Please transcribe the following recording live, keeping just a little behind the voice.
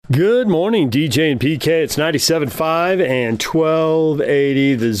Good morning, DJ and PK. It's 97.5 and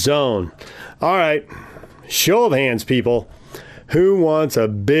 1280 The Zone. All right, show of hands, people. Who wants a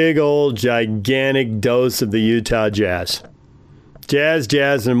big old gigantic dose of the Utah Jazz?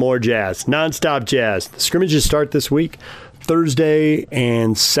 Jazz, and more jazz. Nonstop jazz. The scrimmages start this week, Thursday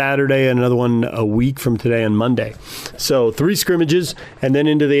and Saturday, and another one a week from today on Monday. So 3 scrimmages, and then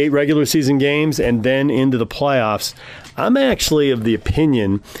into the 8 regular season games, and then into the playoffs. I'm actually of the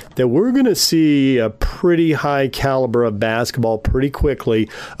opinion that we're going to see a pretty high caliber of basketball pretty quickly,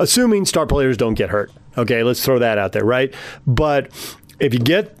 assuming star players don't get hurt. Okay, let's throw that out there, right? But if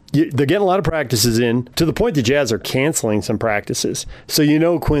they're getting a lot of practices in, to the point the Jazz are canceling some practices.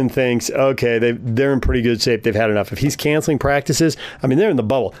 So Quinn thinks, okay, they're in pretty good shape. They've had enough. If he's canceling practices, they're in the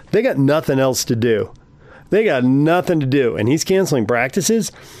bubble. They got nothing else to do. And he's canceling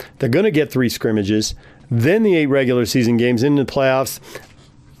practices. They're going to get 3 scrimmages, then the 8 regular season games into the playoffs.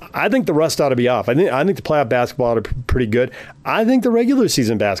 I think the rust ought to be off. I think the playoff basketball ought to be pretty good. I think the regular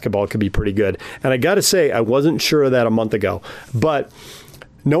season basketball could be pretty good. And I got to say, I wasn't sure of that a month ago. But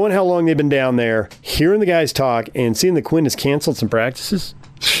knowing how long they've been down there, hearing the guys talk, and seeing that Quinn has canceled some practices,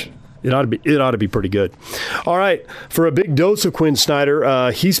 it ought to be pretty good. All right, for a big dose of Quinn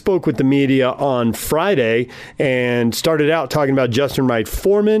Snyder, he spoke with the media on Friday and started out talking about Justin Wright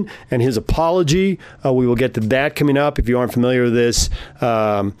Foreman and his apology. We will get to that coming up. If you aren't familiar with this,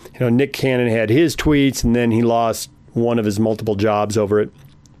 Nick Cannon had his tweets, and then he lost one of his multiple jobs over it.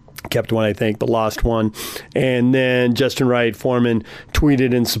 Kept one, I think, but lost one. And then Justin Wright Foreman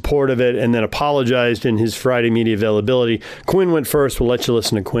tweeted in support of it and then apologized in his Friday media availability. Quinn went first. We'll let you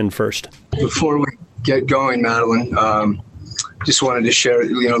listen to Quinn first. Before we get going, Madeline, just wanted to share,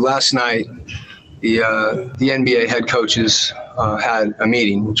 last night the NBA head coaches had a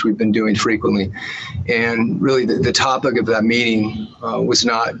meeting, which we've been doing frequently. And really the topic of that meeting was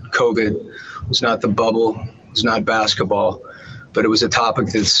not COVID, was not the bubble, was not basketball. But it was a topic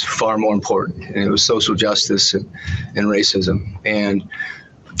that's far more important, and it was social justice and racism. And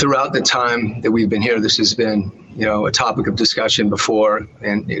throughout the time that we've been here, this has been, a topic of discussion before,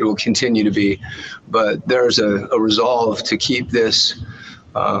 and it will continue to be. But there's a resolve to keep this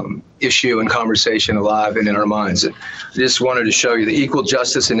issue and conversation alive and in our minds. I just wanted to show you the Equal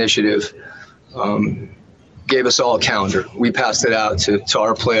Justice Initiative gave us all a calendar. We passed it out to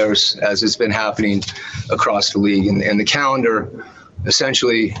our players as it's been happening across the league. And the calendar,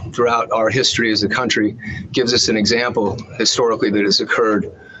 essentially, throughout our history as a country, gives us an example historically that has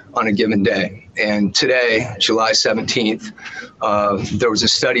occurred on a given day. And today, July 17th, there was a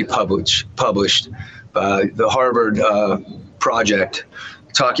study published by the Harvard Project,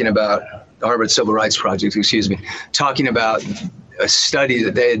 talking about the Harvard Civil Rights Project, talking about a study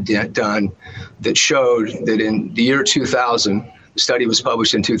that they had done that showed that in the year 2000, the study was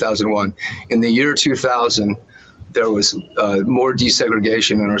published in 2001. In the year 2000, there was more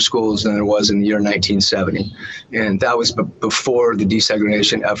desegregation in our schools than there was in the year 1970. And that was before the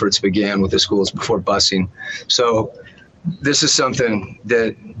desegregation efforts began with the schools, before busing. So this is something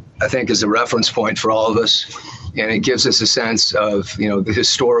that I think is a reference point for all of us. And it gives us a sense of, the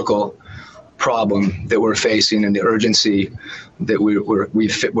historical problem that we're facing and the urgency that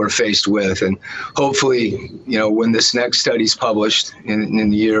we're faced with. And hopefully, when this next study is published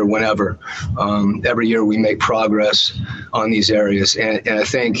in the year, whenever, every year we make progress on these areas. And I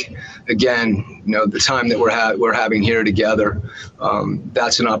think, again, the time that we're having here together,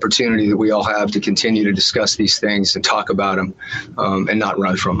 that's an opportunity that we all have to continue to discuss these things and talk about them and not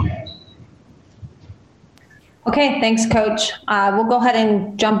run from them. Okay, thanks, Coach. We'll go ahead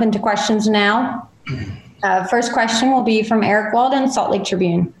and jump into questions now. First question will be from Eric Walden, Salt Lake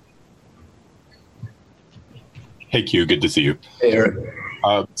Tribune. Hey, Q, good to see you. Hey, Eric.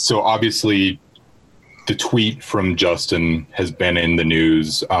 So obviously, the tweet from Justin has been in the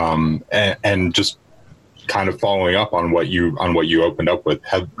news, and just kind of following up on what you opened up with.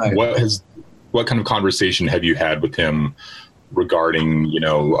 What kind of conversation have you had with him regarding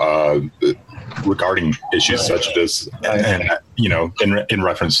regarding issues such as this, and in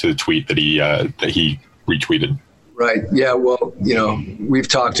reference to the tweet that he retweeted? Right. Yeah. Well, we've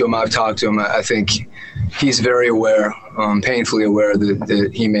talked to him. I've talked to him. I think he's very aware, painfully aware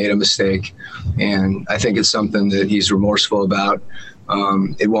that he made a mistake, and I think it's something that he's remorseful about.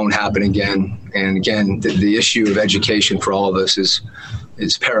 It won't happen again. And again, the issue of education for all of us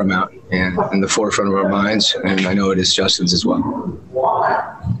is paramount and in the forefront of our minds, and I know it is Justin's as well.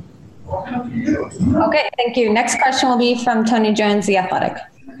 Okay, thank you. Next question will be from Tony Jones, The Athletic.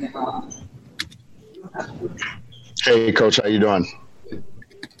 Hey, Coach, how you doing?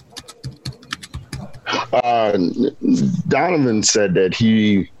 Donovan said that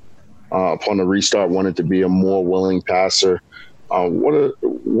he upon the restart, wanted to be a more willing passer.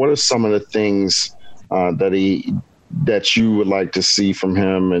 What are some of the things that you would like to see from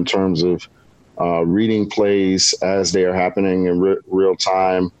him in terms of reading plays as they are happening in real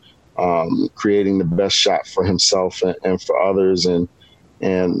time, creating the best shot for himself and for others? And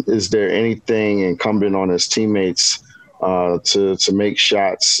is there anything incumbent on his teammates to make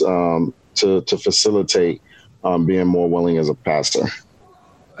shots to facilitate being more willing as a passer?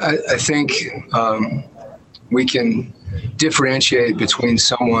 I think we can differentiate between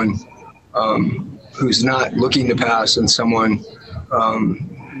someone who's not looking to pass and someone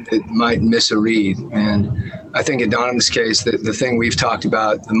that might miss a read. And I think in Donovan's case, the thing we've talked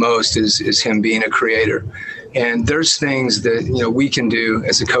about the most is him being a creator. And there's things that, you know, we can do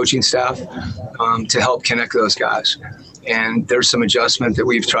as a coaching staff to help connect those guys. And there's some adjustment that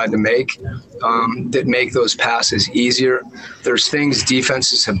we've tried to make that make those passes easier. There's things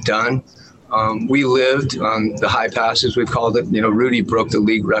defenses have done. We lived on the high passes, we've called it. You know, Rudy broke the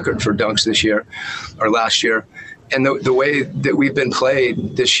league record for dunks this year or last year. And the way that we've been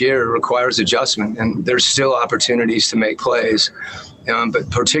played this year requires adjustment. And there's still opportunities to make plays. But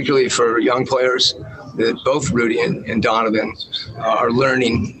particularly for young players, that both Rudy and Donovan are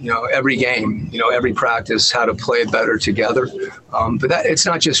learning, you know, every game, you know, every practice, how to play better together. But it's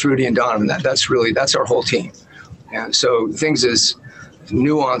not just Rudy and Donovan. That's our whole team. And so things as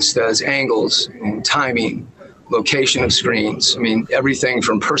nuanced as angles and timing, location of screens. I mean, everything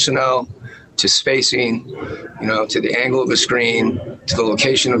from personnel to spacing, you know, to the angle of the screen, to the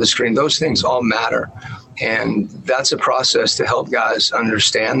location of the screen. Those things all matter. And that's a process to help guys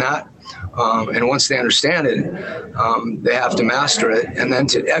understand that. And once they understand it, they have to master it. And then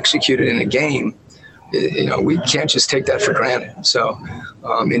to execute it in a game, you know, we can't just take that for granted. So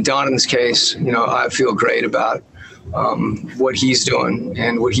in Donovan's case, you know, I feel great about what he's doing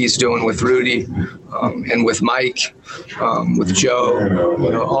and what he's doing with Rudy and with Mike, with Joe,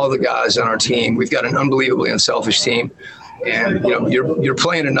 you know, all the guys on our team. We've got an unbelievably unselfish team. And, you know, you're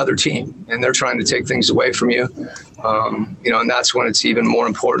playing another team and they're trying to take things away from you. You know, and that's when it's even more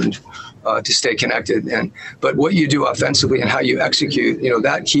important to stay connected. But what you do offensively and how you execute, you know,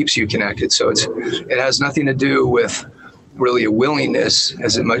 that keeps you connected. So it has nothing to do with really a willingness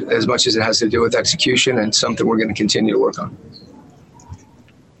as much as it has to do with execution, and something we're going to continue to work on.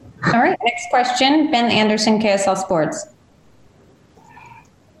 All right, next question, Ben Anderson, KSL Sports.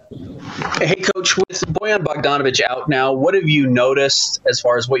 Hey, Coach, with Bojan Bogdanovic out now, what have you noticed as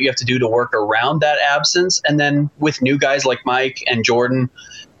far as what you have to do to work around that absence? And then with new guys like Mike and Jordan,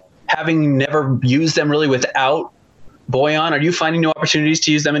 having never used them really without Bojan, are you finding new opportunities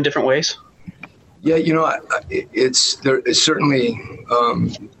to use them in different ways? Yeah, you know, it's certainly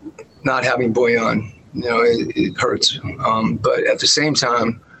not having Bojan, you know, it hurts. But at the same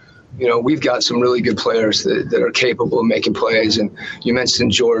time, you know, we've got some really good players that are capable of making plays. And you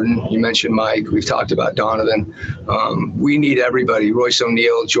mentioned Jordan, you mentioned Mike, we've talked about Donovan. We need everybody, Royce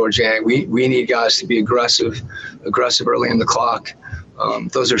O'Neal, George Yang. We need guys to be aggressive early in the clock.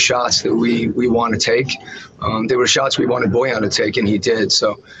 Those are shots that we want to take. They were shots we wanted Bojan to take, and he did.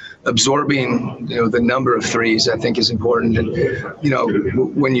 So absorbing, you know, the number of threes, I think, is important. And, you know,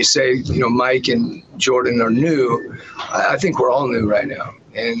 when you say, you know, Mike and Jordan are new, I think we're all new right now.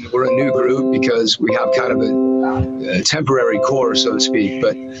 And we're a new group because we have kind of a temporary core, so to speak.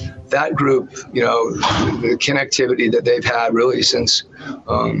 But that group, you know, the connectivity that they've had really since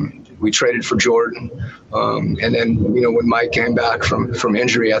we traded for Jordan. And then, you know, when Mike came back from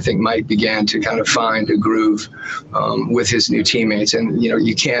injury, I think Mike began to kind of find a groove with his new teammates. And, you know,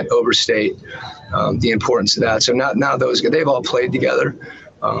 you can't overstate the importance of that. So now those guys, they've all played together.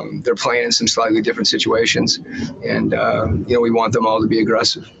 They're playing in some slightly different situations. And, you know, we want them all to be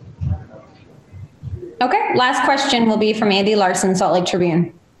aggressive. Okay, last question will be from Andy Larson, Salt Lake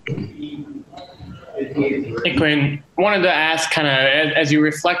Tribune. Hey, Quinn, I wanted to ask kind of, as you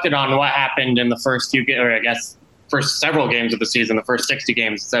reflected on what happened in the first few, or I guess first several games of the season, the first 60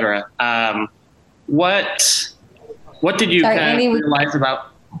 games, et cetera, what did you kind of realize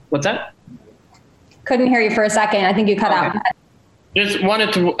about, what's that? Couldn't hear you for a second. I think you cut out. Just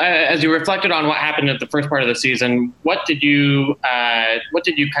wanted to, as you reflected on what happened at the first part of the season, what did you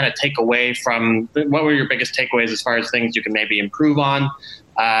kind of take away from, what were your biggest takeaways as far as things you can maybe improve on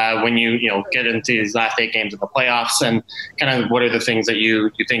when you get into these last 8 games of the playoffs, and kind of what are the things that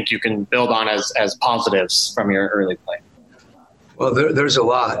you think you can build on as positives from your early play? Well, there's a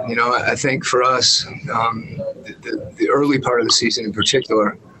lot. You know, I think for us, the early part of the season in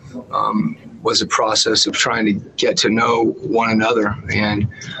particular was a process of trying to get to know one another. And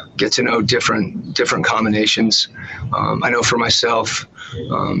get to know different combinations. I know for myself,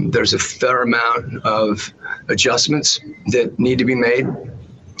 there's a fair amount of adjustments that need to be made,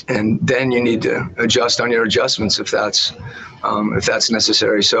 and then you need to adjust on your adjustments if that's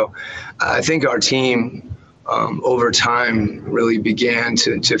necessary. So I think our team over time really began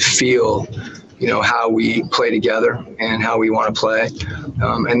to feel, how we play together and how we want to play.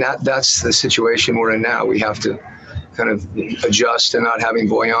 And that's the situation we're in now. We have to kind of adjust to not having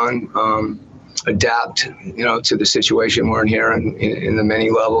Bojan, adapt, to the situation we're in here in the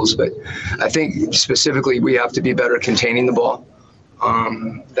many levels. But I think specifically we have to be better containing the ball.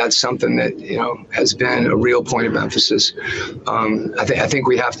 That's something that, has been a real point of emphasis. I think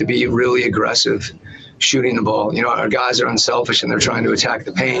we have to be really aggressive shooting the ball. Our guys are unselfish and they're trying to attack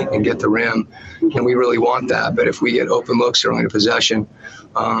the paint and get the rim, and we really want that. But if we get open looks early in possession,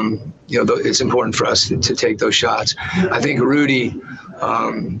 it's important for us to take those shots. I think Rudy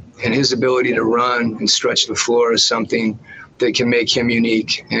and his ability to run and stretch the floor is something that can make him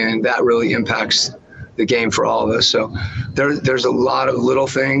unique, and that really impacts the game for all of us. So there's a lot of little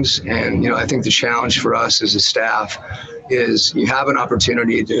things, and I think the challenge for us as a staff is you have an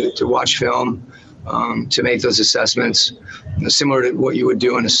opportunity to watch film, to make those assessments, similar to what you would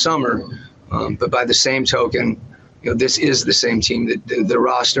do in the summer. But by the same token, this is the same team. The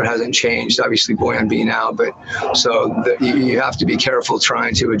roster hasn't changed, obviously Bojan being out, but you have to be careful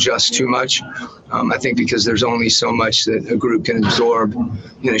trying to adjust too much. I think because there's only so much that a group can absorb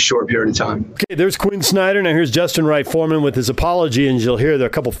in a short period of time. Okay, there's Quinn Snyder. Now here's Justin Wright-Foreman with his apology, and you'll hear there are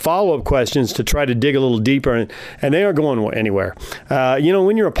a couple follow-up questions to try to dig a little deeper, and they aren't going anywhere.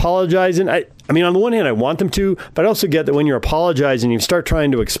 When you're apologizing, I mean, on the one hand, I want them to, but I also get that when you're apologizing, you start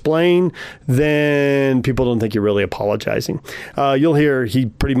trying to explain, then people don't think you're really apologizing. You'll hear he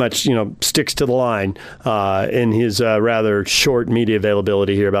pretty much, sticks to the line in his rather short media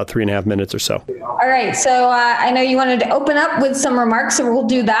availability here, about 3.5 minutes or so. All right. So I know you wanted to open up with some remarks, so we'll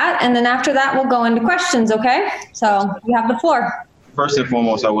do that. And then after that, we'll go into questions, okay? So you have the floor. First and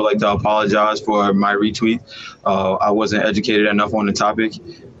foremost, I would like to apologize for my retweet. I wasn't educated enough on the topic,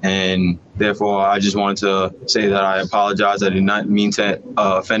 and therefore I just wanted to say that I apologize. I did not mean to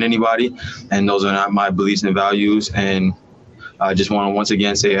offend anybody, and those are not my beliefs and values, and I just want to once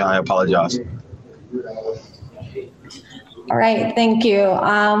again say I apologize. All right, thank you.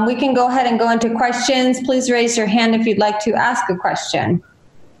 We can go ahead and go into questions. Please raise your hand if you'd like to ask a question.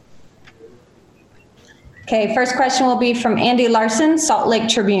 Okay, first question will be from Andy Larson, Salt Lake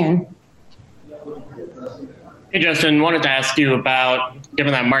Tribune. Hey, Justin, wanted to ask you about,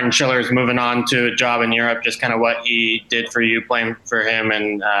 given that Martin Schiller is moving on to a job in Europe, just kind of what he did for you playing for him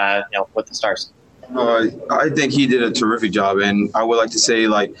and, with the Stars. I think he did a terrific job, and I would like to say,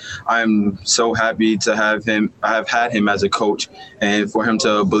 I'm so happy to have him. I have had him as a coach, and for him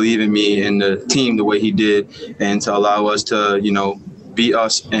to believe in me and the team the way he did, and to allow us to, beat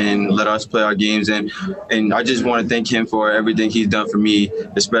us and let us play our games. And I just want to thank him for everything he's done for me,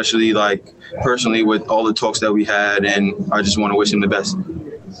 especially personally with all the talks that we had, and I just want to wish him the best.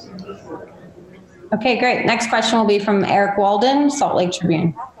 Okay, great. Next question will be from Eric Walden, Salt Lake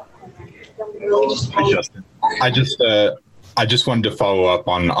Tribune. Hi, Justin. I just wanted to follow up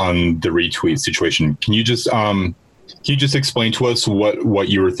on the retweet situation. Can you just explain to us what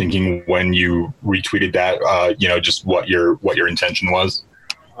you were thinking when you retweeted that? Just what your intention was.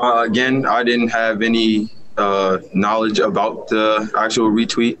 Again, I didn't have any knowledge about the actual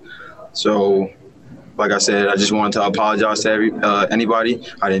retweet, so like I said, I just wanted to apologize to anybody.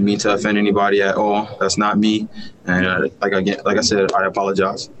 I didn't mean to offend anybody at all. That's not me, and like I said, I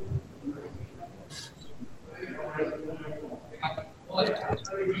apologize.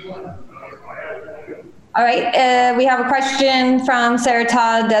 All right, we have a question from Sarah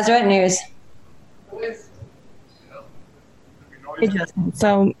Todd, Deseret News. Hey, Justin.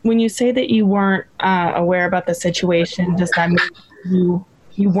 So when you say that you weren't aware about the situation, does that mean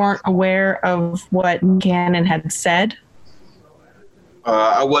you weren't aware of what Cannon had said?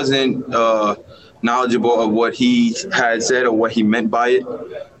 I wasn't knowledgeable of what he had said or what he meant by it.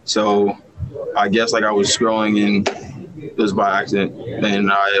 So I guess I was scrolling and it was by accident,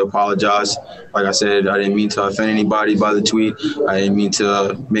 and I apologize. Like I said, I didn't mean to offend anybody by the tweet. I didn't mean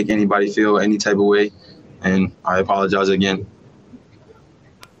to make anybody feel any type of way, and I apologize again.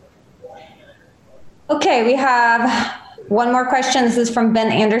 Okay, we have one more question. This is from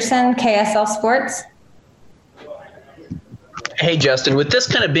Ben Anderson, KSL Sports. Hey, Justin, with this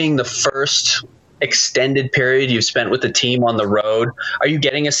kind of being the first extended period you've spent with the team on the road, are you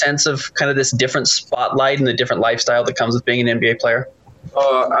getting a sense of kind of this different spotlight and the different lifestyle that comes with being an NBA player?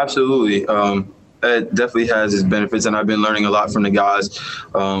 Absolutely. it definitely has its benefits, and I've been learning a lot from the guys.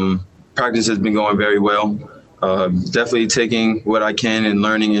 Practice has been going very well. Definitely taking what I can and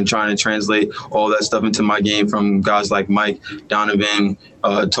learning and trying to translate all that stuff into my game from guys like Mike, Donovan,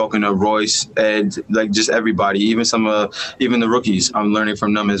 talking to Royce, Ed, like just everybody, even even the rookies. I'm learning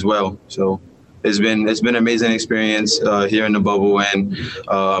from them as well. So it's been an amazing experience here in the bubble, and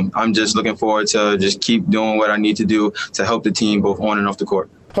I'm just looking forward to just keep doing what I need to do to help the team both on and off the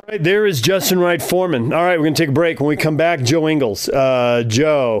court. All right, there is Justin Wright Foreman. All right, we're going to take a break. When we come back, Joe Ingles.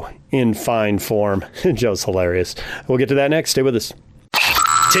 Joe in fine form. Joe's hilarious. We'll get to that next. Stay with us.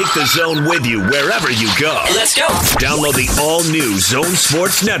 Take the Zone with you wherever you go. Let's go. Download the all-new Zone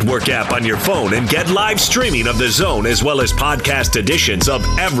Sports Network app on your phone and get live streaming of the Zone as well as podcast editions of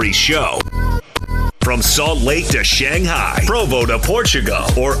every show. From Salt Lake to Shanghai, Provo to Portugal,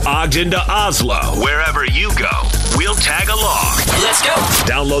 or Ogden to Oslo, wherever you go, we'll tag along. Let's go.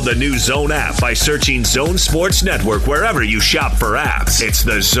 Download the new Zone app by searching Zone Sports Network wherever you shop for apps. It's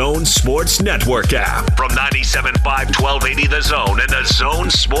the Zone Sports Network app from 97.5 1280 The Zone and the Zone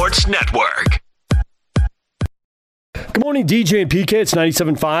Sports Network. Good morning, DJ and PK. It's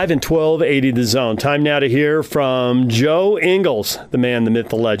 97.5 and 1280 The Zone. Time now to hear from Joe Ingles, the man, the myth,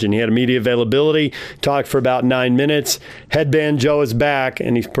 the legend. He had a media availability, talked for about 9 minutes. Headband Joe is back,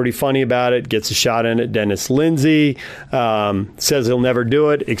 and he's pretty funny about it. Gets a shot in at Dennis Lindsay. Says he'll never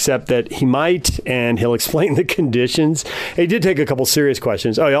do it, except that he might, and he'll explain the conditions. He did take a couple serious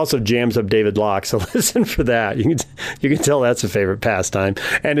questions. Oh, he also jams up David Locke, so listen for that. You can tell that's a favorite pastime.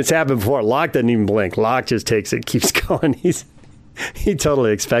 And it's happened before. Locke doesn't even blink. Locke just takes it, keeps going. He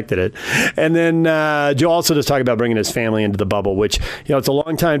totally expected it. And then Joe also just talked about bringing his family into the bubble, which, it's a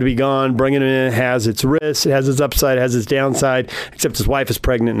long time to be gone. Bringing him in has its risks, it has its upside, it has its downside, except his wife is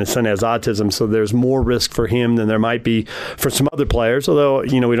pregnant and his son has autism, so there's more risk for him than there might be for some other players. Although,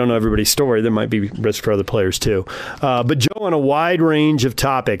 we don't know everybody's story. There might be risk for other players too. But Joe, on a wide range of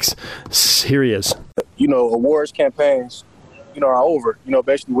topics, here he is. Awards campaigns are over,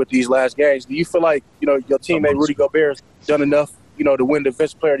 basically with these last games. Do you feel like, your teammate Rudy Gobert has done enough, to win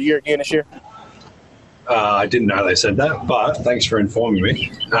Defensive Player of the Year again this year? I didn't know they said that, but thanks for informing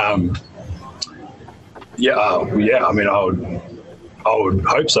me. I would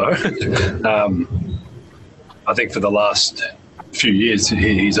hope so. I think for the last few years,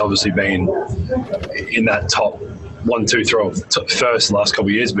 he's obviously been in that top 1, 2, 3 first the last couple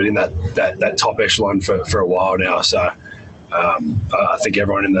of years, but in that top echelon for a while now. So I think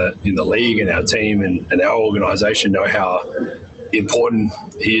everyone in the league and our team and our organisation know how important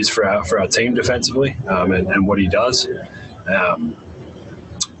he is for our team defensively and what he does.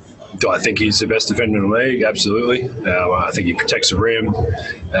 Do I think he's the best defender in the league? Absolutely. I think he protects the rim.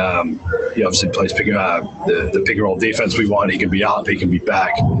 He obviously plays the pick and roll defense we want. He can be up, he can be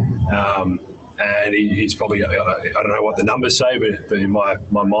back. And he's probably, I don't know what the numbers say, but in my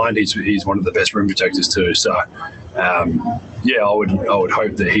mind, he's one of the best rim protectors too. So, I would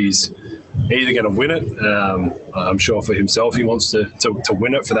hope that he's either going to win it. I'm sure for himself he wants to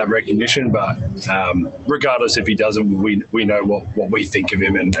win it for that recognition. But regardless if he doesn't, we know what we think of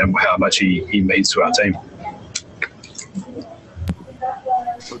him and how much he means to our team.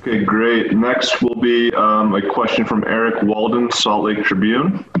 Okay, great. Next will be a question from Eric Walden, Salt Lake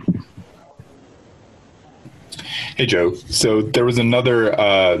Tribune. Hey, Joe. So there was another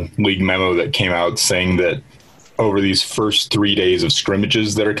league memo that came out saying that over these first 3 days of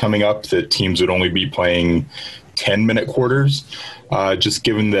scrimmages that are coming up, that teams would only be playing 10-minute quarters. Just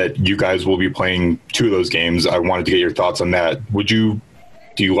given that you guys will be playing 2 of those games, I wanted to get your thoughts on that. Do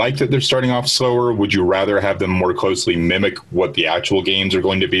you like that they're starting off slower? Would you rather have them more closely mimic what the actual games are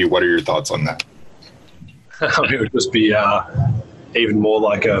going to be? What are your thoughts on that? It would just be even more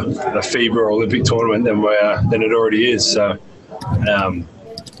like a FIBA or Olympic tournament than it already is. So,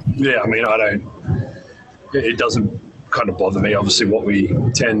 it doesn't kind of bother me. Obviously, what we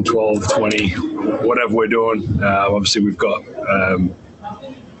 10, 12, 20, whatever we're doing, obviously we've got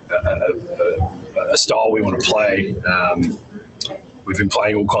a style we want to play. We've been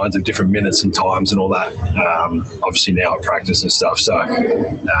playing all kinds of different minutes and times and all that, obviously now at practice and stuff. So,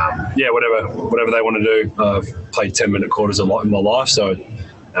 whatever they want to do. I've played 10-minute quarters a lot in my life. So,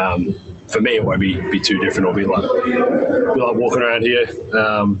 for me, it won't be too different. It'll be like walking around here.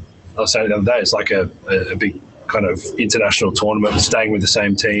 I was saying the other day, it's like a big kind of international tournament, staying with the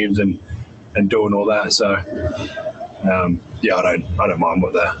same teams and doing all that. So, I don't mind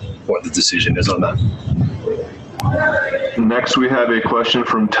what the decision is on that. Next, we have a question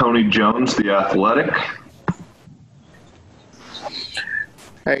from Tony Jones, The Athletic.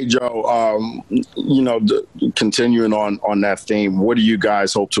 Hey, Joe, continuing on that theme, what do you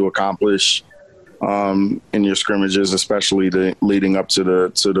guys hope to accomplish in your scrimmages, especially leading up to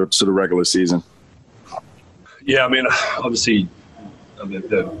the regular season? Yeah, I mean, obviously,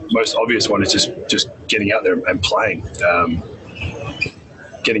 the most obvious one is just getting out there and playing,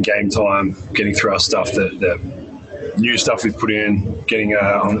 getting game time, getting through our stuff, the new stuff we've put in, getting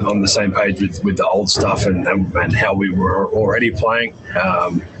on the same page with the old stuff and how we were already playing.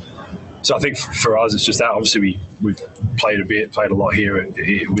 So I think for us, it's just that. Obviously, we've played a lot here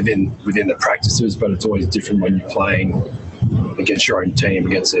within the practices, but it's always different when you're playing against your own team,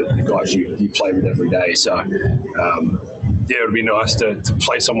 against the guys you play with every day. So, yeah, it would be nice to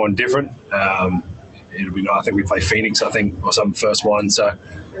play someone different. It'll be nice. I think we play Phoenix, or some first one. So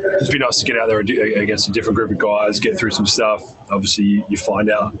it'd be nice to get out there against a different group of guys, get through some stuff. Obviously, you find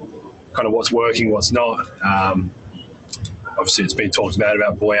out kind of what's working, what's not. Obviously, it's been talked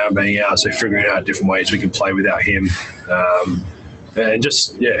about Boyan being out, so figuring out different ways we can play without him. And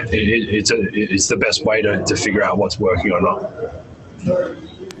just, yeah, it's the best way to figure out what's working or not.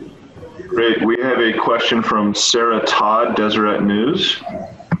 Great. We have a question from Sarah Todd, Deseret News.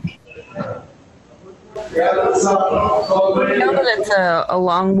 We know that it's a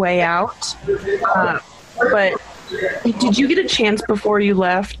long way out, but did you get a chance before you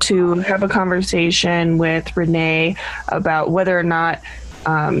left to have a conversation with Renee about whether or not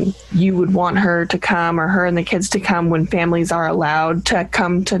you would want her to come, or her and the kids to come, when families are allowed to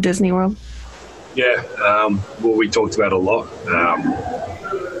come to Disney World? Yeah, well, we talked about it a lot.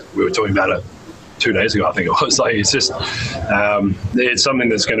 We were talking about it 2 days ago, I think it was. Like, it's just, it's something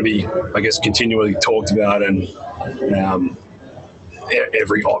that's going to be, I guess, continually talked about, and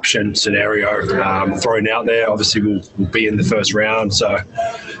every option scenario thrown out there. Obviously, we'll be in the first round, so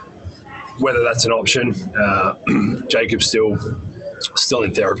whether that's an option, Jacob's still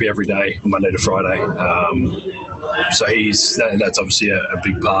in therapy every day, Monday to Friday. So that's obviously a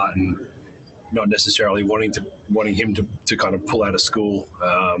big part, and not necessarily wanting him to kind of pull out of school,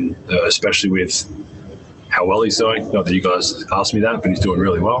 especially with how well he's doing. Not that you guys asked me that, but he's doing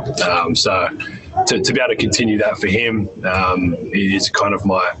really well. So to be able to continue that for him is kind of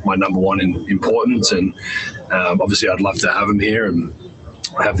my number one in importance. And obviously, I'd love to have him here and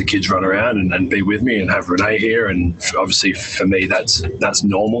have the kids run around and be with me, and have Renee here. And obviously, for me, that's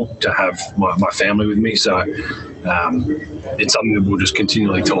normal to have my family with me. So it's something that we'll just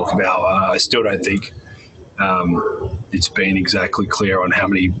continually talk about. I still don't think it's been exactly clear on how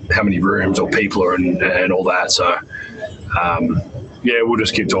many rooms or people are and all that. So yeah, we'll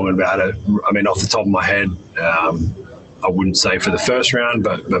just keep talking about it. I mean, off the top of my head, I wouldn't say for the first round,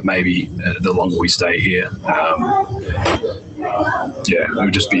 but maybe the longer we stay here. Yeah, it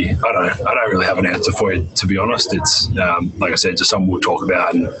would just be, I don't really have an answer for you, to be honest. It's, like I said, just something we'll talk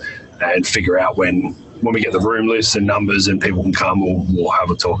about and figure out when we get the room lists and numbers and people can come, we'll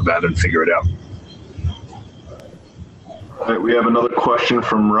have a talk about it and figure it out. All right, we have another question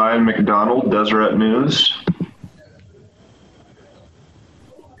from Ryan McDonald, Deseret News.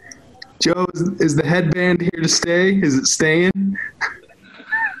 Joe, is the headband here to stay? Is it staying?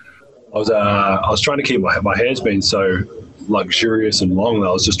 I was trying to keep my hair's been so luxurious and long that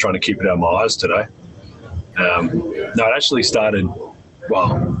I was just trying to keep it out of my eyes today. No, it actually started,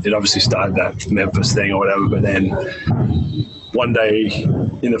 well, it obviously started that Memphis thing or whatever, but then one day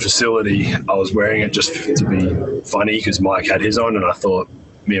in the facility, I was wearing it just to be funny because Mike had his on, and I thought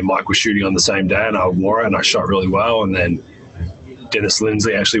me and Mike were shooting on the same day, and I wore it and I shot really well. And then Dennis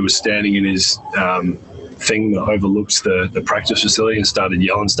Lindsay actually was standing in his thing that overlooks the practice facility and started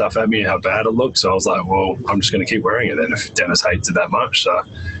yelling stuff at me how bad it looked. So I was like, well, I'm just going to keep wearing it then if Dennis hates it that much. So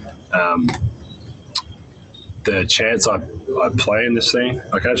the chance I play in this thing,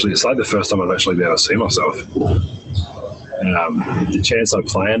 it's like the first time I've actually been able to see myself. The chance I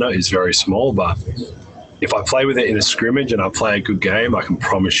play in it is very small, but if I play with it in a scrimmage and I play a good game, I can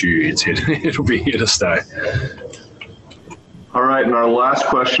promise you it'll be here to stay. All right, and our last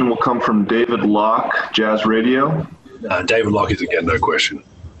question will come from David Locke, Jazz Radio. David Locke is again, no question.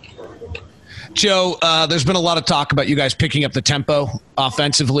 Joe, there's been a lot of talk about you guys picking up the tempo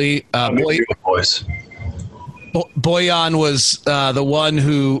offensively. Boyan was the one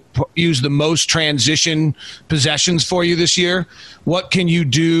who used the most transition possessions for you this year. What can you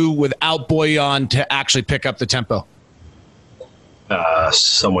do without Boyan to actually pick up the tempo?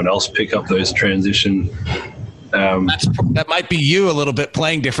 Someone else pick up those transition. That might be you a little bit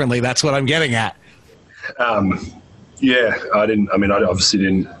playing differently. That's what I'm getting at. Yeah, I obviously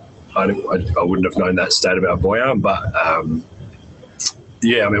didn't. I wouldn't have known that stat about Boyan, but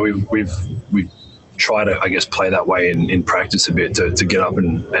yeah, I mean, we've tried to, I guess, play that way in practice a bit to get up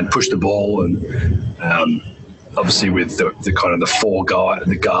and push the ball and obviously with the kind of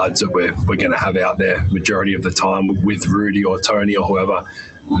the guards that we're going to have out there majority of the time with Rudy or Tony or whoever,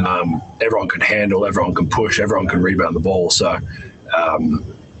 everyone can handle, everyone can push, everyone can rebound the ball. So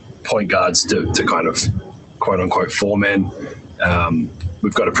point guards to kind of quote unquote four men.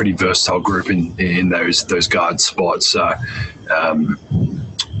 We've got a pretty versatile group in those guard spots. So I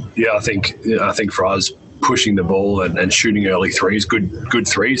think for us, pushing the ball and shooting early threes, good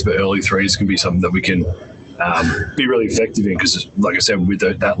threes, but early threes can be something that we can be really effective in, because, like I said, with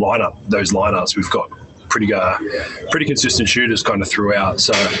those lineups, we've got pretty consistent shooters kind of throughout.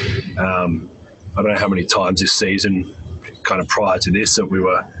 So I don't know how many times this season, kind of prior to this, that we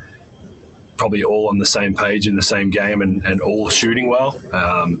were probably all on the same page in the same game and all shooting well.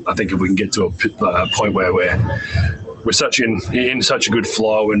 I think if we can get to a point where we're such in such a good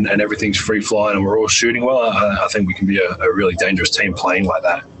flow and everything's free flowing and we're all shooting well, I think we can be a really dangerous team playing like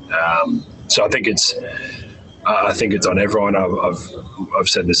that. So I think it's on everyone. I've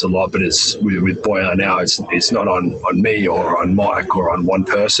said this a lot, but it's with Bojan now. It's not on me or on Mike or on one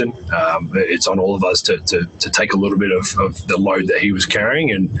person. It's on all of us to take a little bit of the load that he was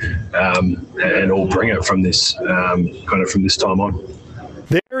carrying and all bring it from this from this time on.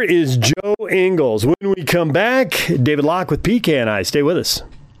 There is Joe Ingles. When we come back, David Locke with PK and I. Stay with us.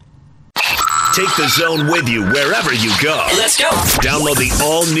 Take the Zone with you wherever you go. Let's go. Download the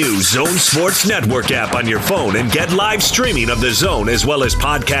all-new Zone Sports Network app on your phone and get live streaming of the Zone as well as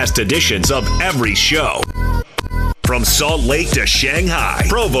podcast editions of every show. From Salt Lake to Shanghai,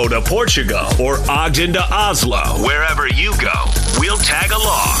 Provo to Portugal, or Ogden to Oslo, wherever you go, we'll tag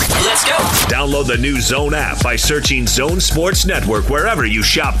along. Let's go. Download the new Zone app by searching Zone Sports Network wherever you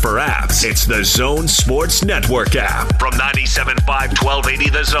shop for apps. It's the Zone Sports Network app from 97.5 1280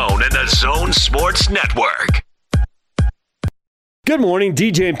 The Zone and the Zone Sports Network. Good morning,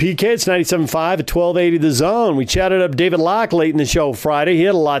 DJ and PK. It's 97.5 at 1280 The Zone. We chatted up David Locke late in the show Friday. He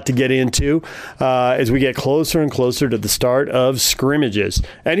had a lot to get into as we get closer and closer to the start of scrimmages.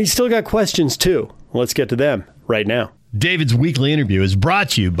 And he's still got questions, too. Let's get to them right now. David's weekly interview is brought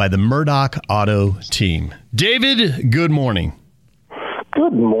to you by the Murdoch Auto Team. David, good morning.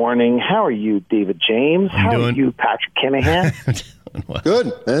 Good morning. How are you, David James? How are you, Patrick Kinahan? Doing well.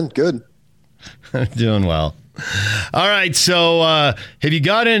 Good, man. Good. Doing well. All right, so have you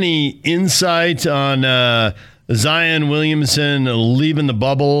got any insight on Zion Williamson leaving the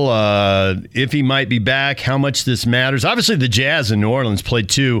bubble, if he might be back, how much this matters? Obviously, the Jazz in New Orleans played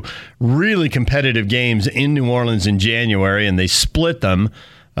two really competitive games in New Orleans in January, and they split them.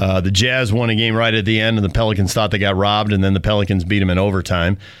 The Jazz won a game right at the end, and the Pelicans thought they got robbed, and then the Pelicans beat them in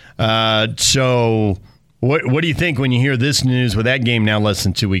overtime. So what do you think when you hear this news with that game now less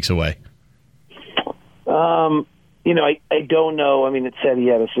than 2 weeks away? I don't know. I mean, it said he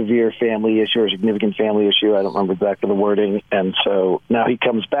had a severe family issue or significant family issue. I don't remember exactly the wording. And so now he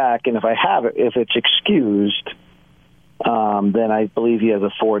comes back, and if it's excused, then I believe he has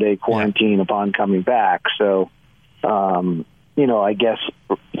a 4-day quarantine upon coming back. So, I guess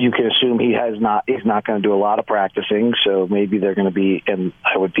you can assume he's not going to do a lot of practicing. So maybe they're going to be, and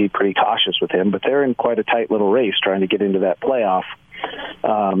I would be pretty cautious with him, but they're in quite a tight little race trying to get into that playoff.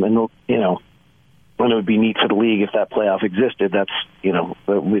 And it would be neat for the league if that playoff existed. That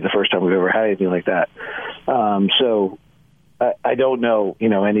would be the first time we've ever had anything like that. So I don't know,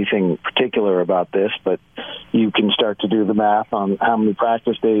 anything particular about this, but you can start to do the math on how many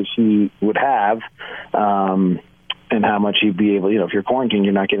practice days he would have, and how much he'd be able, if you're quarantined,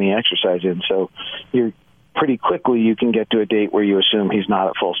 you're not getting exercise in. So you're pretty quickly, you can get to a date where you assume he's not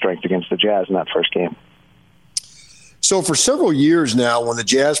at full strength against the Jazz in that first game. So for several years now, when the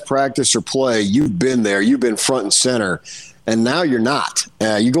Jazz practice or play, you've been there. You've been front and center, and now you're not.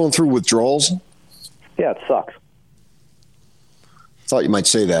 You going through withdrawals? Yeah, it sucks. Thought you might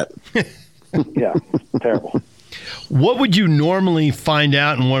say that. Yeah, terrible. What would you normally find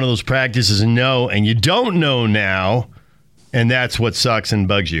out in one of those practices and know, and you don't know now, and that's what sucks and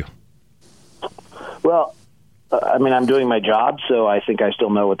bugs you? Well, I'm doing my job, so I think I still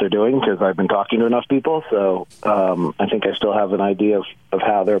know what they're doing because I've been talking to enough people. So I think I still have an idea of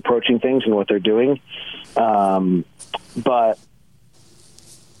how they're approaching things and what they're doing. But,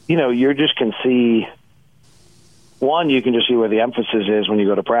 you just can see, one, you can just see where the emphasis is when you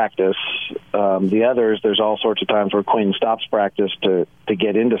go to practice. The other is there's all sorts of times where Quinn stops practice to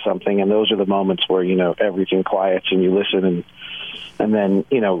get into something, and those are the moments where, everything quiets and you listen and then,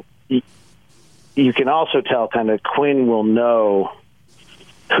 you can also tell kind of Quinn will know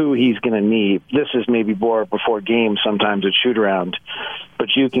who he's going to need. This is maybe more before games sometimes at shoot-around, but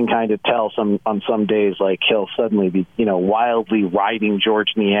you can kind of tell on some days, like he'll suddenly be, wildly riding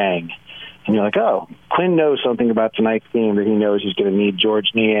George Niang And you're like, oh, Quinn knows something about tonight's game that he knows he's going to need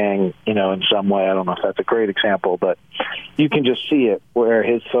George Niang, in some way. I don't know if that's a great example, but you can just see it where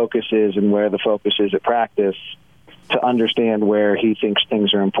his focus is and where the focus is at practice to understand where he thinks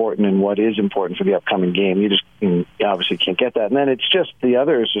things are important and what is important for the upcoming game. You obviously can't get that. And then it's just the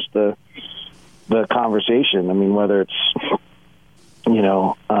other is just the conversation. I mean, whether it's,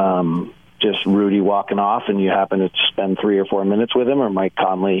 just Rudy walking off and you happen to spend 3 or 4 minutes with him, or Mike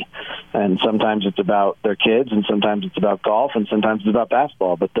Conley. And sometimes it's about their kids, and sometimes it's about golf, and sometimes it's about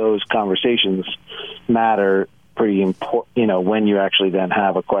basketball. But those conversations matter pretty important, when you actually then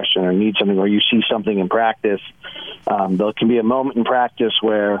have a question or need something, or you see something in practice. There can be a moment in practice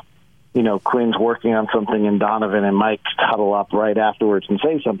where, Quinn's working on something and Donovan and Mike huddle up right afterwards and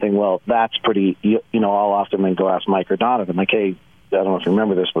say something. Well, that's pretty, I'll often then go ask Mike or Donovan, like, hey, I don't know if you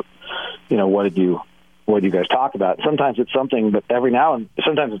remember this, but, what did you guys talk about? Sometimes it's something, but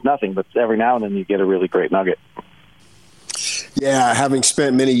sometimes it's nothing, but every now and then you get a really great nugget. Yeah, having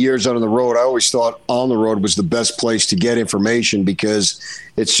spent many years out on the road, I always thought on the road was the best place to get information because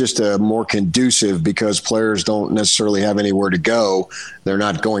it's just more conducive because players don't necessarily have anywhere to go. They're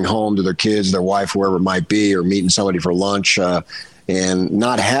not going home to their kids, their wife, wherever it might be, or meeting somebody for lunch. And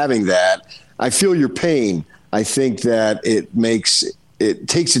not having that, I feel your pain. I think that it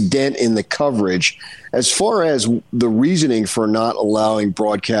takes a dent in the coverage. As far as the reasoning for not allowing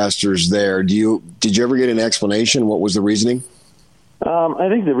broadcasters there, did you ever get an explanation? What was the reasoning? I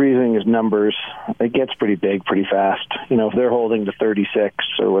think the reasoning is numbers. It gets pretty big pretty fast. If they're holding to 36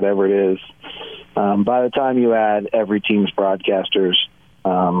 or whatever it is, by the time you add every team's broadcasters,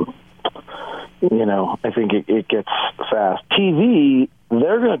 I think it gets fast. TV,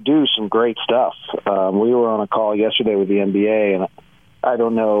 they're going to do some great stuff. We were on a call yesterday with the NBA, and I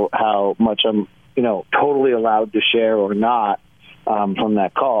don't know how much I'm, totally allowed to share or not from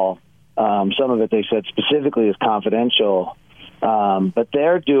that call. Some of it they said specifically is confidential, but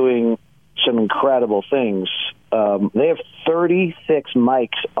they're doing some incredible things. They have 36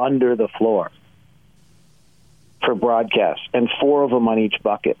 mics under the floor for broadcast, and 4 of them on each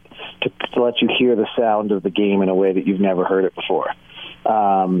bucket to let you hear the sound of the game in a way that you've never heard it before.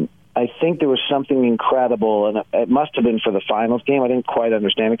 I think there was something incredible, and it must have been for the finals game. I didn't quite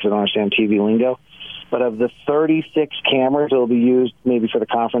understand it because I don't understand TV lingo. But of the 36 cameras that will be used maybe for the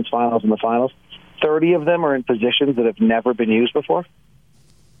conference finals and the finals, 30 of them are in positions that have never been used before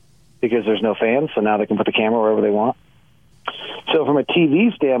because there's no fans, so now they can put the camera wherever they want. So from a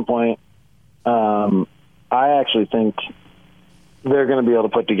TV standpoint, I actually think they're going to be able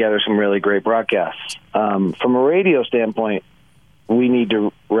to put together some really great broadcasts. From a radio standpoint, we need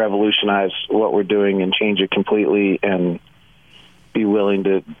to revolutionize what we're doing and change it completely and be willing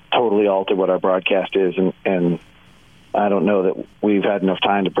to totally alter what our broadcast is. And I don't know that we've had enough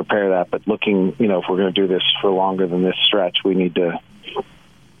time to prepare that, but looking, if we're going to do this for longer than this stretch, we have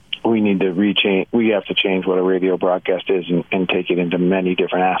to change what a radio broadcast is and take it into many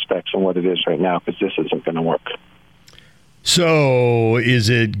different aspects than what it is right now, because this isn't going to work. So is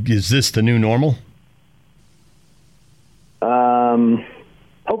this the new normal?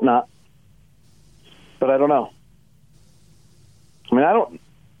 Hope not, but I don't know. I mean, I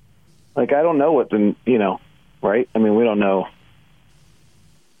don't know what right? I mean, we don't know.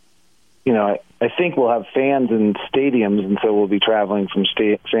 I think we'll have fans in stadiums, and so we'll be traveling from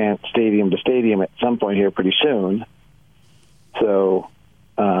stadium to stadium at some point here pretty soon. So,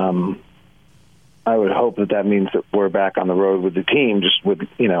 I would hope that means that we're back on the road with the team, just with,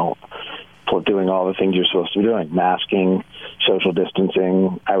 doing all the things you're supposed to be doing, masking, social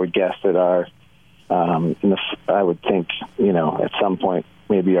distancing. I would guess that I would think, at some point,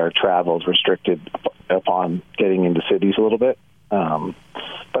 maybe our travel is restricted upon getting into cities a little bit.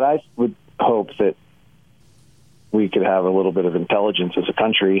 But I would hope that we could have a little bit of intelligence as a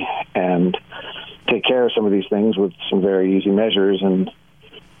country and take care of some of these things with some very easy measures and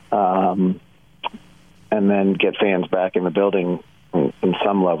then get fans back in the building in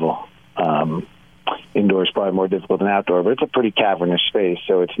some level. Indoor is probably more difficult than outdoor, but it's a pretty cavernous space,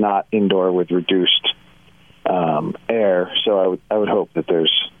 so it's not indoor with reduced air. So I would hope that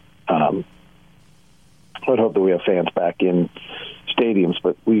I would hope that we have fans back in stadiums,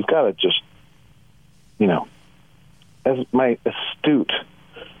 but we've got to just, as my astute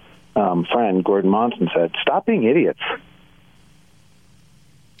friend Gordon Monson said, stop being idiots.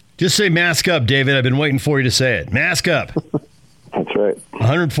 Just say mask up, David. I've been waiting for you to say it. Mask up. That's right.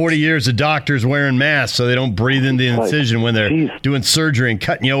 140 years of doctors wearing masks so they don't breathe into the incision when they're doing surgery and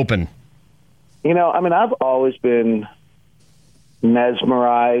cutting you open. I've always been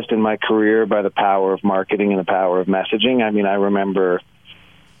mesmerized in my career by the power of marketing and the power of messaging. I remember,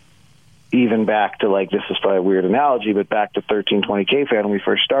 even back to, like, this is probably a weird analogy, but back to 1320 KFAN when we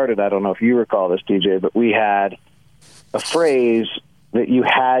first started. I don't know if you recall this, DJ, but we had a phrase that you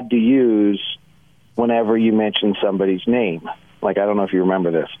had to use whenever you mentioned somebody's name. Like, I don't know if you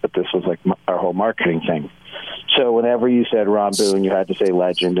remember this, but this was like our whole marketing thing. So whenever you said Ron Boone, you had to say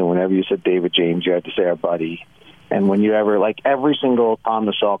legend, and whenever you said David James, you had to say our buddy. And when you ever, like, every single Tom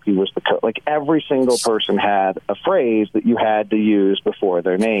Masalki was the like, every single person had a phrase that you had to use before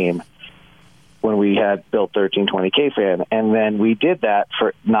their name when we had built 1320 KFAN. And then we did that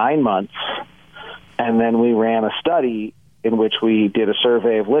for 9 months, and then we ran a study in which we did a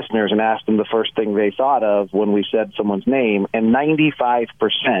survey of listeners and asked them the first thing they thought of when we said someone's name, and 95%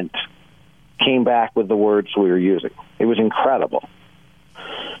 came back with the words we were using. It was incredible.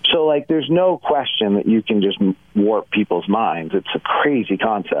 So, like, there's no question that you can just warp people's minds. It's a crazy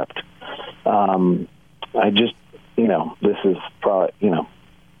concept. I just, this is probably,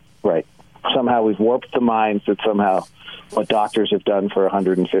 right. Somehow we've warped the minds that somehow what doctors have done for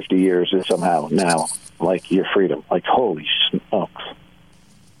 150 years is somehow now, like, your freedom. Like, holy smokes.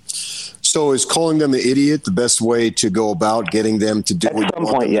 So is calling them an idiot the best way to go about getting them to do what you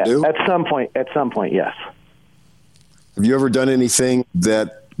want them to do? At some point, yes. Have you ever done anything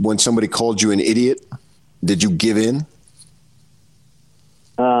that when somebody called you an idiot, did you give in?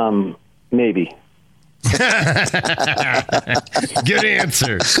 Maybe. Good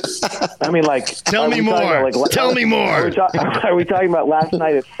answer. I mean, like, tell me more. Tell me more. Are we talking about last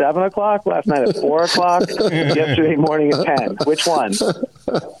night at 7 o'clock, last night at 4 o'clock, yesterday morning at 10? Which one?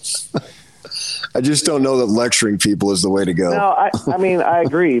 I just don't know that lecturing people is the way to go. No, I mean, I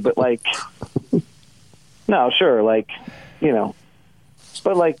agree, but, like, no, sure, like,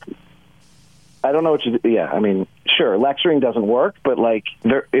 but, like, I don't know what I mean, sure, lecturing doesn't work, but, like,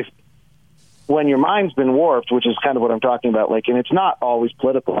 when your mind's been warped, which is kind of what I'm talking about, like, and it's not always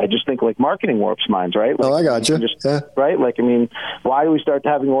political. I just think, like, marketing warps minds, right? Like, I got you. Right? Like, I mean, why do we start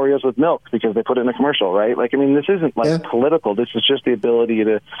having Oreos with milk? Because they put it in a commercial, right? Like, I mean, this isn't, like, political. This is just the ability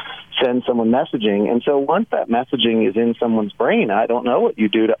to send someone messaging. And so once that messaging is in someone's brain, I don't know what you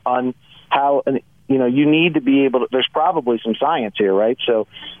do to you need to be able to, there's probably some science here, right? So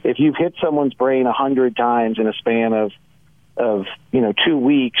if you've hit someone's brain 100 times in a span of 2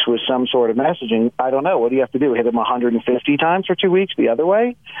 weeks with some sort of messaging, I don't know. What do you have to do? Hit them 150 times for 2 weeks the other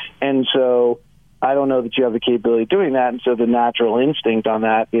way? And so I don't know that you have the capability of doing that. And so the natural instinct on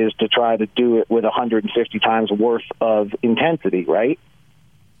that is to try to do it with 150 times worth of intensity, right?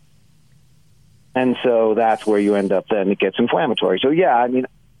 And so that's where you end up then. It gets inflammatory. So, yeah, I mean,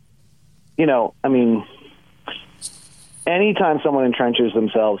 anytime someone entrenches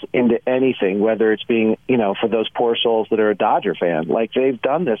themselves into anything, whether it's being, for those poor souls that are a Dodger fan, like, they've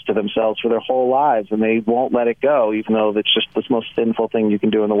done this to themselves for their whole lives, and they won't let it go, even though it's just the most sinful thing you can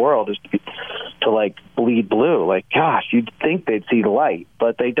do in the world is to bleed blue. Like, gosh, you'd think they'd see the light,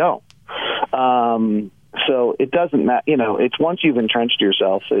 but they don't. So it doesn't matter. It's once you've entrenched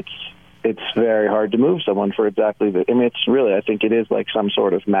yourself, it's very hard to move someone for exactly the. I mean, it's really, I think it is like some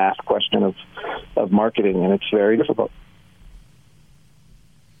sort of math question of marketing, and it's very difficult.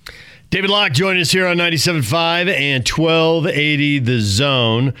 David Locke joined us here on 97.5 and 1280 The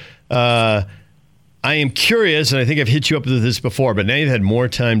Zone. I am curious, and I think I've hit you up with this before, but now you've had more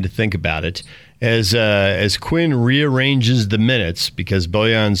time to think about it. As Quinn rearranges the minutes, because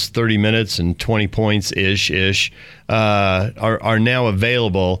Bojan's 30 minutes and 20 points ish are now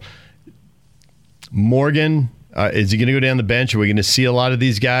available. Morgan, is he going to go down the bench? Are we going to see a lot of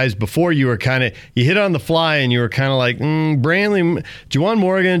these guys? Before you were you hit on the fly and you were kind of like, Brantley, Juwan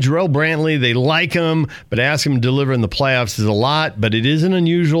Morgan, Jarrell Brantley, they like him, but ask him to deliver in the playoffs is a lot, but it is an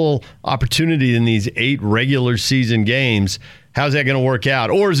unusual opportunity in these 8 regular season games. How's that going to work out?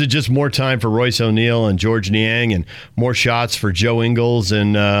 Or is it just more time for Royce O'Neal and George Niang and more shots for Joe Ingles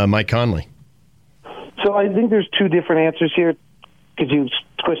and Mike Conley? So I think there's 2 different answers here, because you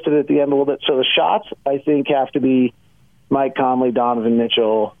twisted it at the end a little bit. So the shots, I think, have to be Mike Conley, Donovan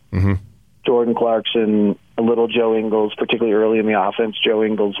Mitchell, Jordan Clarkson, a little Joe Ingles, particularly early in the offense. Joe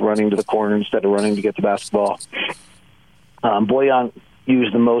Ingles running to the corner instead of running to get the basketball. Bojan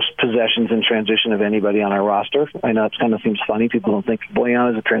used the most possessions in transition of anybody on our roster. I know it kind of seems funny. People don't think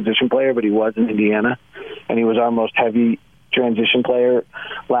Bojan is a transition player, but he was in Indiana, and he was our most heavy transition player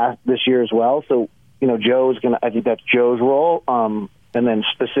this year as well. So, Joe's I think that's Joe's role. And then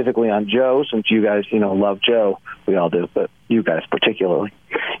specifically on Joe, since you guys, love Joe, we all do, but you guys particularly,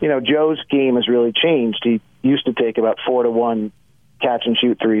 Joe's game has really changed. He used to take about 4-to-1 catch and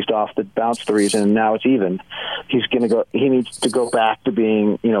shoot threes off the bounce threes, and now it's even. He needs to go back to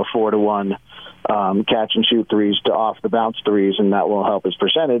being, 4-to-1 catch and shoot threes to off the bounce threes, and that will help his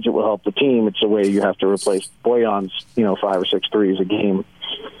percentage. It will help the team. It's a way you have to replace Bojan's 5 or 6 threes a game.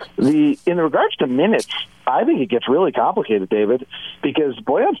 In regards to minutes, I think it gets really complicated, David, because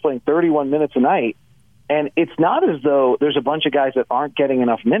Bojan's playing 31 minutes a night, and it's not as though there's a bunch of guys that aren't getting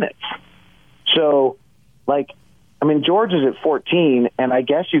enough minutes. So, George is at 14, and I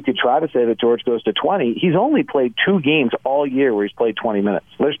guess you could try to say that George goes to 20. He's only played 2 games all year where he's played 20 minutes.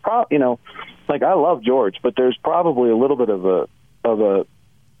 There's I love George, but there's probably a little bit of a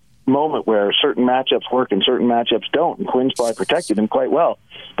moment where certain matchups work and certain matchups don't, and Quinn's probably protected him quite well.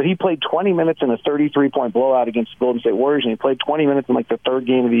 But he played 20 minutes in a 33-point blowout against the Golden State Warriors, and he played 20 minutes in the third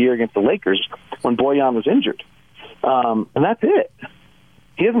game of the year against the Lakers when Bojan was injured. And that's it.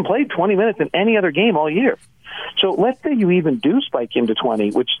 He hasn't played 20 minutes in any other game all year. So let's say you even do spike him to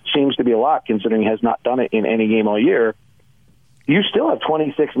 20, which seems to be a lot considering he has not done it in any game all year. You still have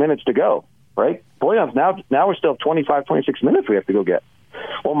 26 minutes to go, right? Bojan's now we still have 25, 26 minutes we have to go get.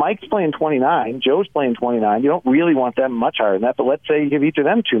 Well, Mike's playing 29. Joe's playing 29. You don't really want them much higher than that, but let's say you give each of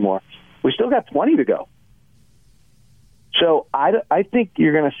them 2 more. We still got 20 to go. So I think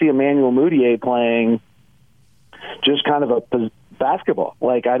you're going to see Emmanuel Mudiay playing just kind of a basketball.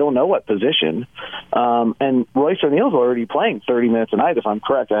 I don't know what position. And Royce O'Neal's already playing 30 minutes a night, if I'm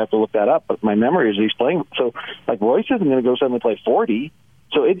correct. I have to look that up, but my memory is he's playing. So, Royce isn't going to go suddenly play 40.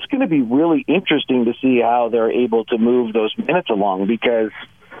 So it's going to be really interesting to see how they're able to move those minutes along because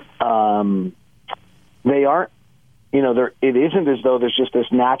they aren't, it isn't as though there's just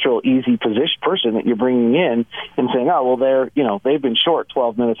this natural, easy person that you're bringing in and saying, oh, well, they've been short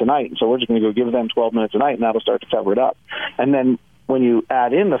 12 minutes a night, so we're just going to go give them 12 minutes a night, and that'll start to cover it up. And then when you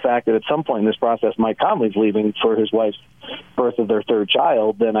add in the fact that at some point in this process, Mike Conley's leaving for his wife's birth of their 3rd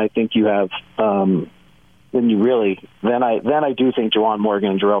child, then I think you have, then I do think Juwan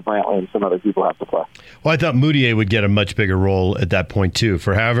Morgan and Jarrell Brantley and some other people have to play. Well, I thought Mudiay would get a much bigger role at that point, too,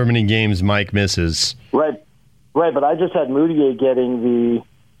 for however many games Mike misses. Right, but I just had Mudiay getting the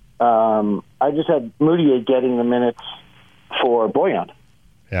minutes for Bojan.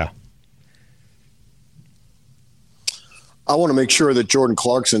 Yeah. I want to make sure that Jordan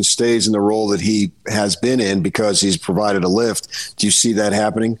Clarkson stays in the role that he has been in because he's provided a lift. Do you see that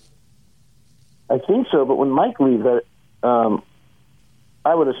happening? I think so, but when Mike leaves, I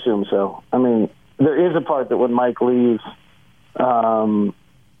would assume so. There is a part that when Mike leaves,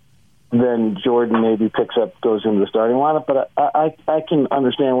 then Jordan maybe goes into the starting lineup. But I can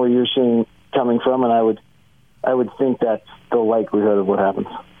understand where you're seeing coming from, and I would think that's the likelihood of what happens.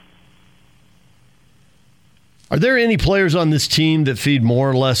 Are there any players on this team that feed more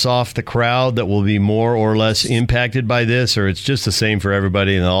or less off the crowd that will be more or less impacted by this, or it's just the same for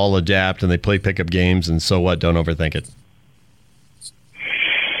everybody and they all adapt and they play pickup games and so what? Don't overthink it.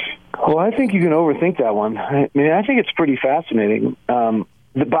 Well, I think you can overthink that one. I think it's pretty fascinating.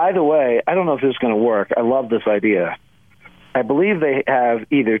 By the way, I don't know if this is going to work. I love this idea. I believe they have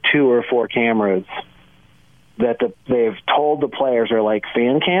either 2 or 4 cameras that they've told the players are like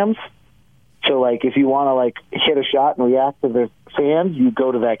fan cams. So, if you want to, hit a shot and react to the fans, you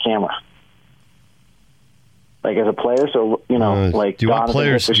go to that camera. As a player, so, do you want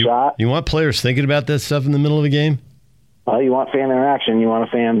players hits a shot. You want players thinking about that stuff in the middle of the game? Well, you want fan interaction. You want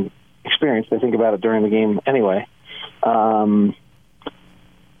a fan experience. They think about it during the game anyway. So,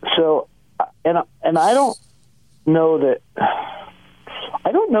 and I don't know that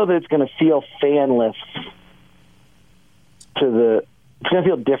it's going to feel fanless it's going to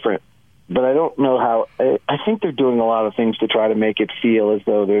feel different. But I don't know how. I think they're doing a lot of things to try to make it feel as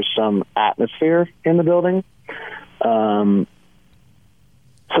though there's some atmosphere in the building. So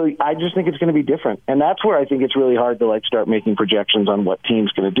I just think it's going to be different. And that's where I think it's really hard to start making projections on what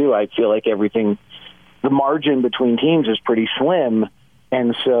team's going to do. I feel like the margin between teams is pretty slim.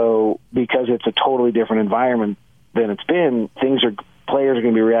 And so because it's a totally different environment than it's been, players are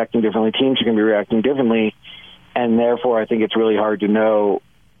going to be reacting differently. Teams are going to be reacting differently. And therefore I think it's really hard to know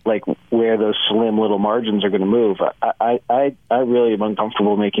where those slim little margins are going to move. I really am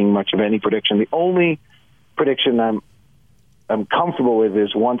uncomfortable making much of any prediction. The only prediction I'm comfortable with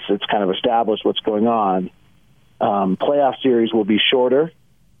is once it's kind of established what's going on, playoff series will be shorter,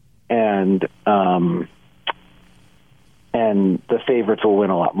 and the favorites will win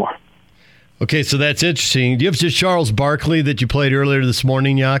a lot more. Okay, so that's interesting. Do you have just Charles Barkley that you played earlier this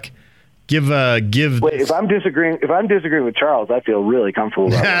morning, Yak? Give. Wait, if I'm disagreeing with Charles, I feel really comfortable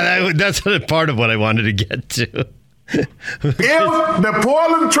about that. That's part of what I wanted to get to. If the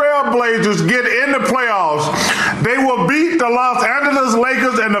Portland Trail Blazers get in the playoffs, they will beat the Los Angeles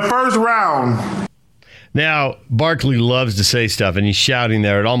Lakers in the first round. Now, Barkley loves to say stuff, and he's shouting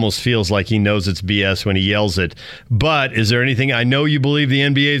there. It almost feels like he knows it's BS when he yells it. But is there anything, I know you believe the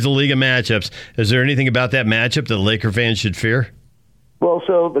NBA is a league of matchups. Is there anything about that matchup that Laker fans should fear? Well,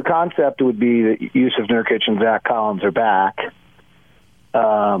 so the concept would be that Yusuf Nurkic and Zach Collins are back.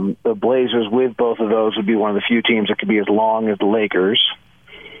 The Blazers with both of those would be one of the few teams that could be as long as the Lakers.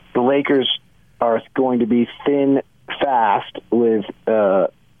 The Lakers are going to be thin, fast with the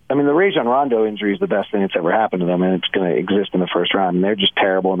Rajon Rondo injury is the best thing that's ever happened to them, and it's going to exist in the first round. And they're just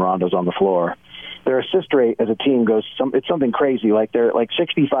terrible, and Rondo's on the floor. Their assist rate as a team it's something crazy. Like they're like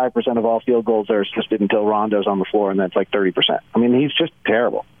 65% of all field goals are assisted until Rondo's on the floor, and that's like 30%. I mean, he's just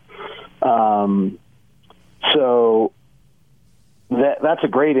terrible. So that's a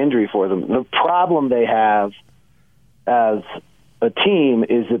great injury for them. The problem they have as a team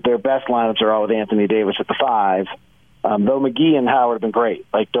is that their best lineups are all with Anthony Davis at the 5. Though McGee and Howard have been great.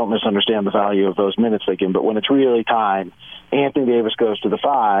 Like, don't misunderstand the value of those minutes they give. But when it's really time, Anthony Davis goes to the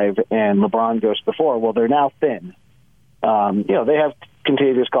 5 and LeBron goes to the 4. Well, they're now thin. They have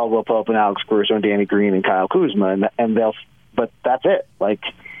Kentavious Caldwell-Pope and Alex Caruso and Danny Green and Kyle Kuzma, but that's it. Like,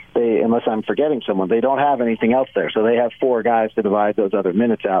 unless I'm forgetting someone, they don't have anything else there. So they have 4 guys to divide those other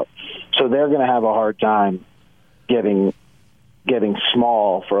minutes out. So they're going to have a hard time getting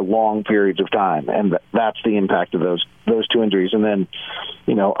small for long periods of time, and that's the impact of those 2 injuries. And then,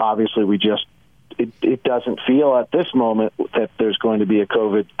 obviously it doesn't feel at this moment that there's going to be a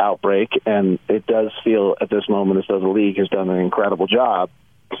COVID outbreak, and it does feel at this moment as though the league has done an incredible job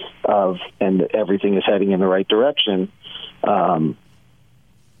and everything is heading in the right direction. But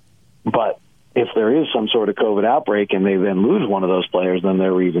if there is some sort of COVID outbreak and they then lose one of those players, then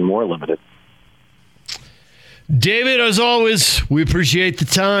they're even more limited. David, as always, we appreciate the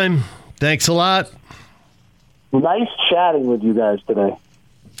time. Thanks a lot. Nice chatting with you guys today.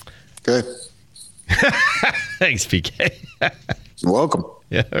 Okay. Thanks, PK. You're welcome.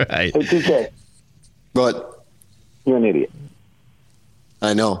 Yeah, all right. Hey, PK. But you're an idiot.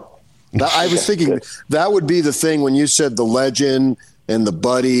 I know. I was thinking that would be the thing when you said the legend and the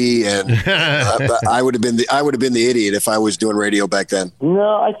buddy, and I would have been the idiot if I was doing radio back then.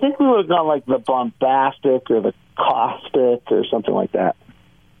 No, I think we would have gone like the bombastic or the caustic or something like that.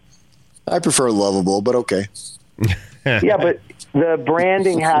 I prefer lovable, but okay. Yeah, but the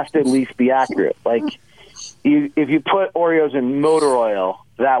branding has to at least be accurate. Like, if you put Oreos in motor oil,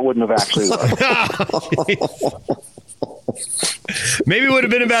 that wouldn't have actually worked. Maybe it would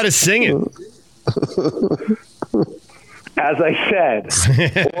have been about his singing. As I said,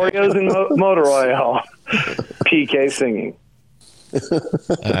 Oreos and motor oil, PK singing.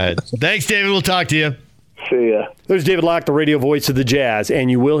 All right. Thanks, David. We'll talk to you. See ya. There's David Locke, the radio voice of the Jazz,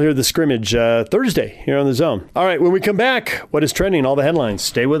 and you will hear the scrimmage Thursday here on The Zone. All right, when we come back, what is trending? All the headlines.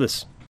 Stay with us.